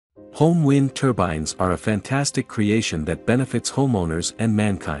Home wind turbines are a fantastic creation that benefits homeowners and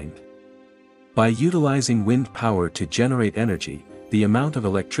mankind. By utilizing wind power to generate energy, the amount of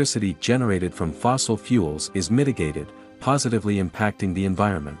electricity generated from fossil fuels is mitigated, positively impacting the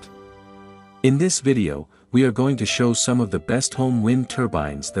environment. In this video, we are going to show some of the best home wind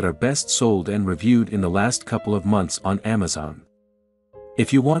turbines that are best sold and reviewed in the last couple of months on Amazon.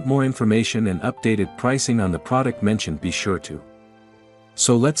 If you want more information and updated pricing on the product mentioned, be sure to.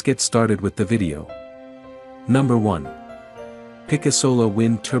 So let's get started with the video. Number 1. Pikasola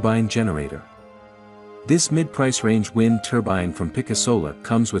Wind Turbine Generator. This mid-price range wind turbine from Pikasola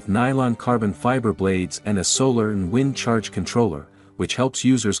comes with nylon carbon fiber blades and a solar and wind charge controller, which helps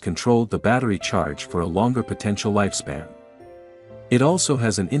users control the battery charge for a longer potential lifespan. It also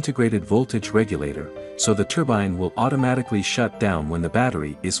has an integrated voltage regulator, so the turbine will automatically shut down when the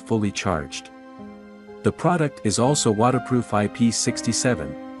battery is fully charged. The product is also waterproof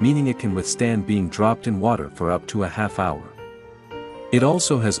IP67, meaning it can withstand being dropped in water for up to a half hour. It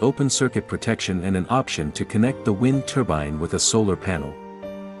also has open circuit protection and an option to connect the wind turbine with a solar panel.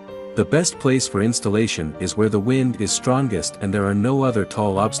 The best place for installation is where the wind is strongest and there are no other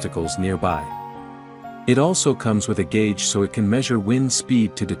tall obstacles nearby. It also comes with a gauge so it can measure wind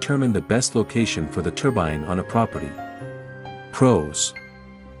speed to determine the best location for the turbine on a property. Pros: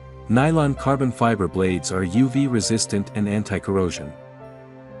 nylon carbon fiber blades are UV resistant and anti-corrosion.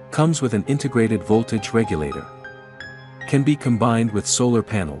 Comes with an integrated voltage regulator. Can be combined with solar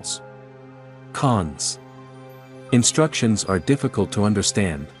panels. Cons: instructions are difficult to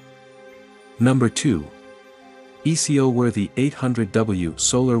understand. Number 2. Ecoworthy 800W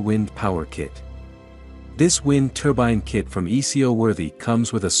Solar Wind Power Kit. This wind turbine kit from Ecoworthy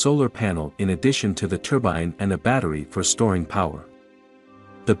comes with a solar panel in addition to the turbine and a battery for storing power.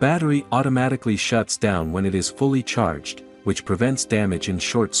 The battery automatically shuts down when it is fully charged, which prevents damage and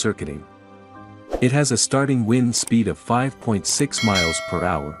short-circuiting. It has a starting wind speed of 5.6 miles per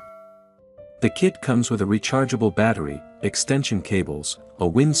hour. The kit comes with a rechargeable battery, extension cables, a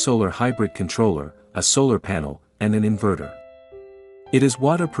wind-solar hybrid controller, a solar panel, and an inverter. It is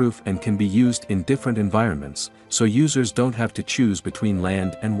waterproof and can be used in different environments, so users don't have to choose between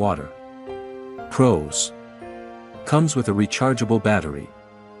land and water. Pros: comes with a rechargeable battery.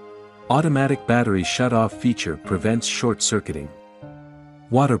 Automatic battery shut-off feature prevents short-circuiting.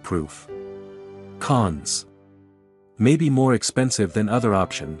 Waterproof. Cons: may be more expensive than other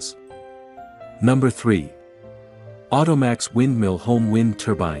options. Number 3. Automax Windmill Home Wind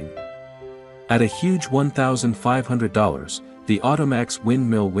Turbine. At a huge $1,500, the Automax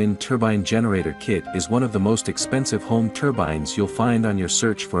Windmill Wind Turbine Generator Kit is one of the most expensive home turbines you'll find on your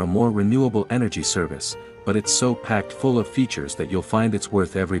search for a more renewable energy service, but it's so packed full of features that you'll find it's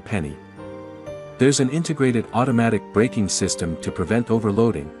worth every penny. There's an integrated automatic braking system to prevent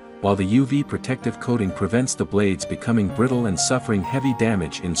overloading, while the UV protective coating prevents the blades becoming brittle and suffering heavy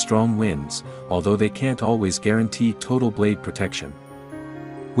damage in strong winds, although they can't always guarantee total blade protection.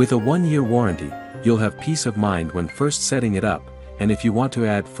 With a 1-year warranty, you'll have peace of mind when first setting it up, and if you want to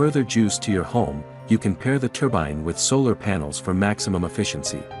add further juice to your home, you can pair the turbine with solar panels for maximum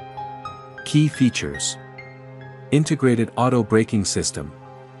efficiency. Key features: integrated auto braking system,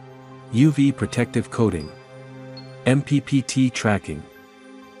 UV protective coating, MPPT tracking,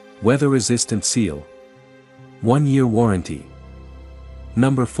 weather-resistant seal, 1-year warranty.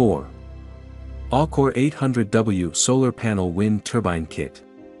 Number 4. Auecoor 800W Solar Panel Wind Turbine Kit.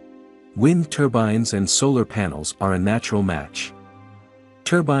 Wind turbines and solar panels are a natural match.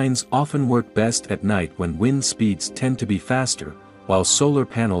 Turbines often work best at night when wind speeds tend to be faster, while solar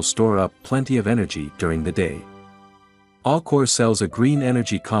panels store up plenty of energy during the day. Auecoor sells a green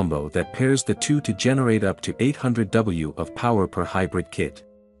energy combo that pairs the two to generate up to 800W of power per hybrid kit.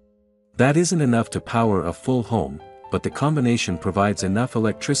 That isn't enough to power a full home, but the combination provides enough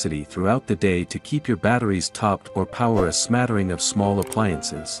electricity throughout the day to keep your batteries topped or power a smattering of small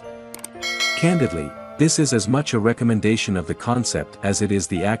appliances. Candidly, this is as much a recommendation of the concept as it is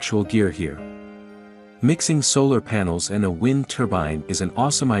the actual gear here. Mixing solar panels and a wind turbine is an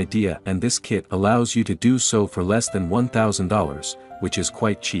awesome idea, and this kit allows you to do so for less than $1,000, which is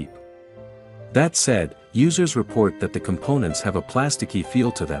quite cheap. That said, users report that the components have a plasticky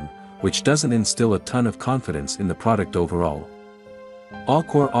feel to them, which doesn't instill a ton of confidence in the product overall.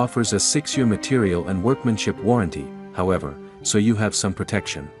 Auecoor offers a 6-year material and workmanship warranty, however, so you have some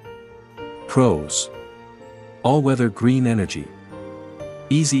protection. Pros: all-weather green energy,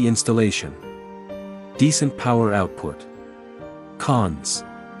 easy installation, decent power output. Cons: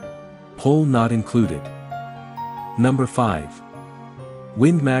 pole not included. Number 5.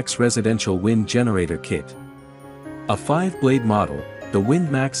 Windmax Residential Wind Generator Kit. A 5-blade model, The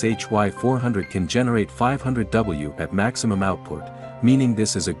Windmax HY400 can generate 500 W at maximum output, meaning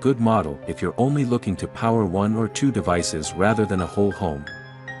this is a good model if you're only looking to power one or two devices rather than a whole home.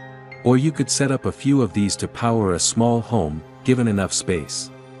 Or you could set up a few of these to power a small home, given enough space.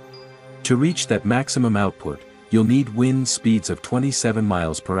 To reach that maximum output, you'll need wind speeds of 27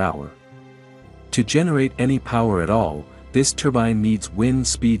 miles per hour. To generate any power at all, this turbine needs wind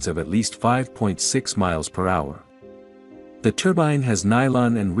speeds of at least 5.6 miles per hour. The turbine has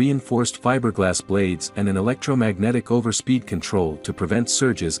nylon and reinforced fiberglass blades and an electromagnetic overspeed control to prevent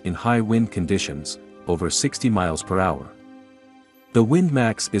surges in high wind conditions, over 60 miles per hour. The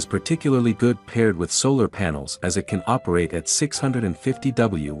Windmax is particularly good paired with solar panels as it can operate at 650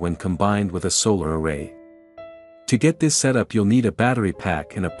 W when combined with a solar array. To get this setup you'll need a battery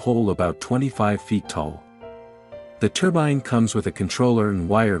pack and a pole about 25 feet tall. The turbine comes with a controller and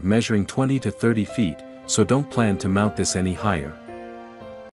wire measuring 20 to 30 feet, so don't plan to mount this any higher.